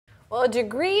Well, a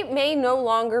degree may no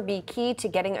longer be key to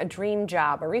getting a dream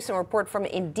job. A recent report from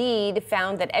Indeed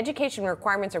found that education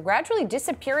requirements are gradually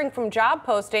disappearing from job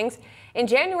postings. In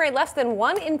January, less than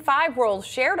 1 in 5 roles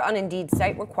shared on Indeed's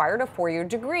site required a 4-year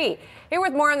degree. Here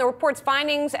with more on the report's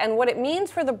findings and what it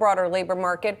means for the broader labor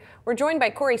market, we're joined by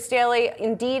Cory Stahle,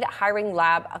 Indeed Hiring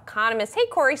Lab Economist. Hey,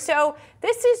 Cory, so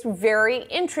this is very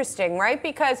interesting, right?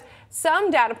 Because some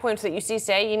data points that you see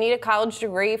say you need a college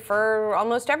degree for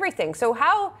almost everything. So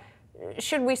how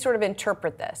should we sort of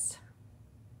interpret this?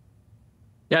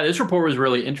 Yeah, this report was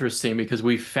really interesting because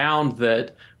we found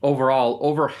that overall,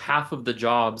 over half of the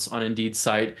jobs on Indeed's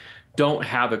site don't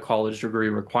have a college degree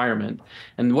requirement.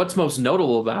 And what's most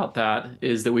notable about that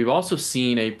is that we've also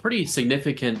seen a pretty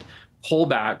significant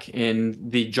pullback in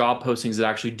the job postings that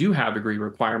actually do have degree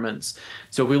requirements.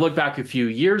 So if we look back a few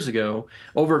years ago,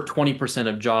 over 20%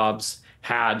 of jobs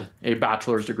had a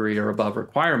bachelor's degree or above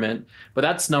requirement, but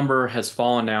that number has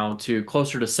fallen now to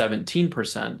closer to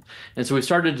 17%. And so we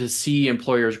started to see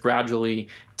employers gradually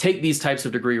take these types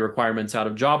of degree requirements out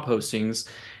of job postings,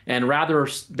 and rather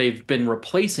they've been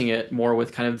replacing it more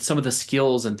with kind of some of the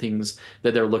skills and things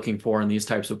that they're looking for in these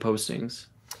types of postings.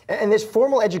 And this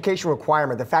formal education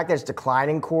requirement, the fact that it's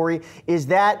declining, Cory, is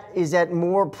that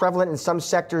more prevalent in some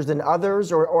sectors than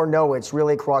others, or no, it's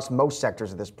really across most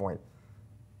sectors at this point?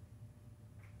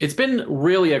 It's been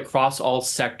really across all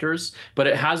sectors, but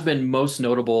it has been most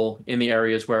notable in the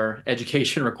areas where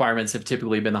education requirements have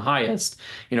typically been the highest.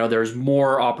 There's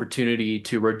more opportunity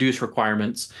to reduce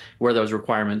requirements where those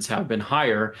requirements have been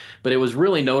higher. But it was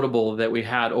really notable that we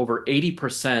had over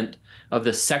 80% of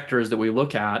the sectors that we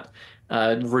look at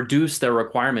reduce their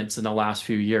requirements in the last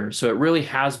few years. So it really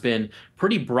has been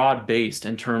pretty broad-based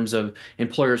in terms of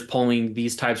employers pulling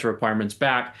these types of requirements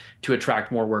back to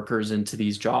attract more workers into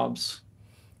these jobs.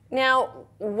 Now,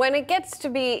 when it gets to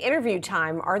be interview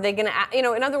time, are they going to,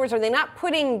 in other words, are they not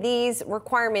putting these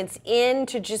requirements in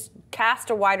to just cast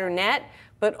a wider net,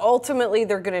 but ultimately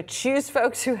they're going to choose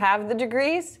folks who have the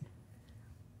degrees?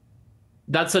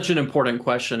 That's such an important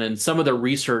question. And some of the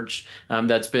research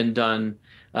that's been done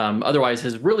otherwise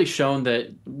has really shown that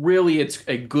really it's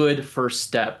a good first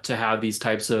step to have these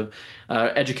types of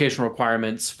educational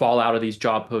requirements fall out of these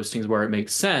job postings where it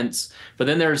makes sense. But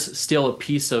then there's still a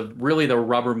piece of really the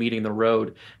rubber meeting the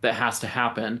road that has to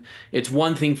happen. It's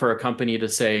one thing for a company to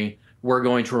say, we're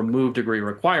going to remove degree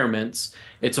requirements.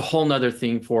 It's a whole nother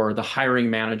thing for the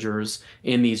hiring managers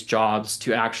in these jobs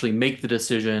to actually make the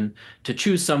decision to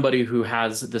choose somebody who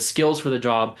has the skills for the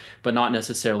job, but not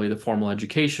necessarily the formal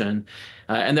education.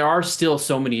 And there are still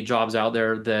so many jobs out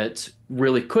there that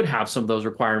really could have some of those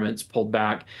requirements pulled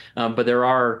back. But there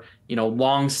are,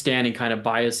 long-standing kind of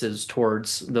biases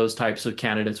towards those types of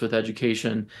candidates with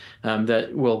education that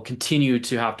we'll continue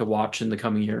to have to watch in the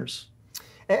coming years.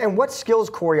 And what skills,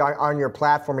 Cory, on your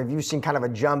platform have you seen kind of a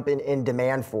jump in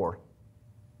demand for?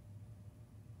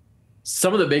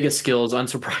 Some of the biggest skills,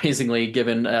 unsurprisingly,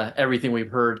 given everything we've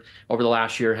heard over the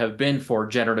last year, have been for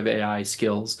generative AI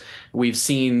skills. We've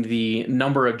seen the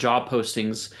number of job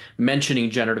postings mentioning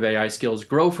generative AI skills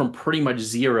grow from pretty much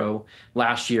zero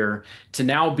last year to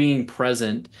now being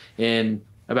present in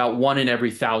about 1 in every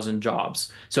 1,000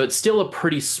 jobs. So it's still a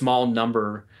pretty small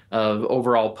number of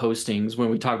overall postings when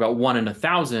we talk about 1 in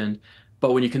 1,000.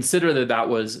 But when you consider that that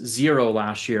was zero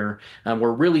last year,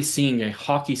 we're really seeing a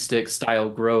hockey stick style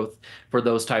growth for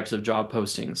those types of job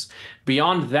postings.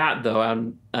 Beyond that,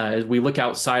 though, as we look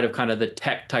outside of kind of the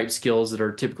tech type skills that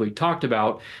are typically talked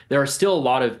about, there are still a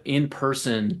lot of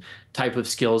in-person type of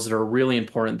skills that are really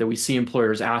important that we see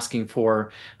employers asking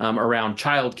for around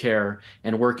childcare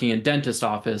and working in dentist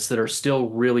office that are still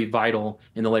really vital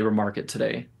in the labor market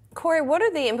today. Cory, what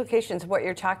are the implications of what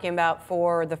you're talking about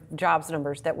for the jobs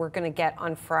numbers that we're going to get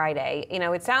on Friday?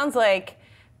 It sounds like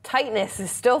tightness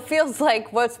still feels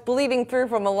like what's bleeding through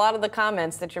from a lot of the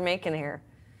comments that you're making here.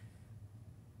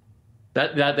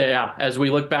 Yeah. As we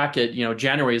look back at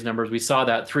January's numbers, we saw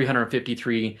that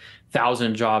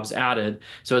 353,000 jobs added.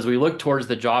 So as we look towards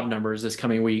the job numbers this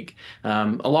coming week, a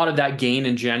lot of that gain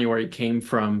in January came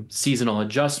from seasonal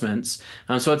adjustments.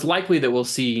 So it's likely that we'll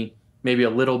see maybe a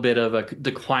little bit of a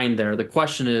decline there. The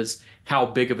question is how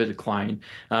big of a decline.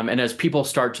 And as people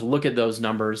start to look at those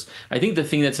numbers, I think the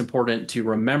thing that's important to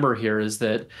remember here is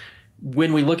that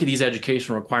when we look at these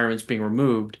education requirements being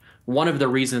removed, one of the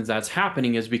reasons that's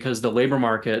happening is because the labor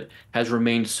market has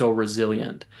remained so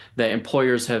resilient that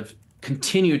employers have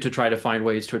continued to try to find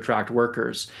ways to attract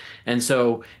workers. And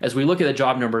so as we look at the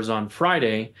job numbers on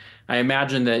Friday, I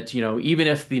imagine that, even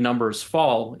if the numbers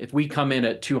fall, if we come in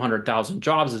at 200,000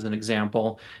 jobs as an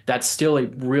example, that's still a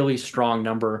really strong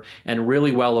number and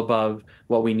really well above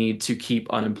what we need to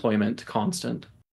keep unemployment constant.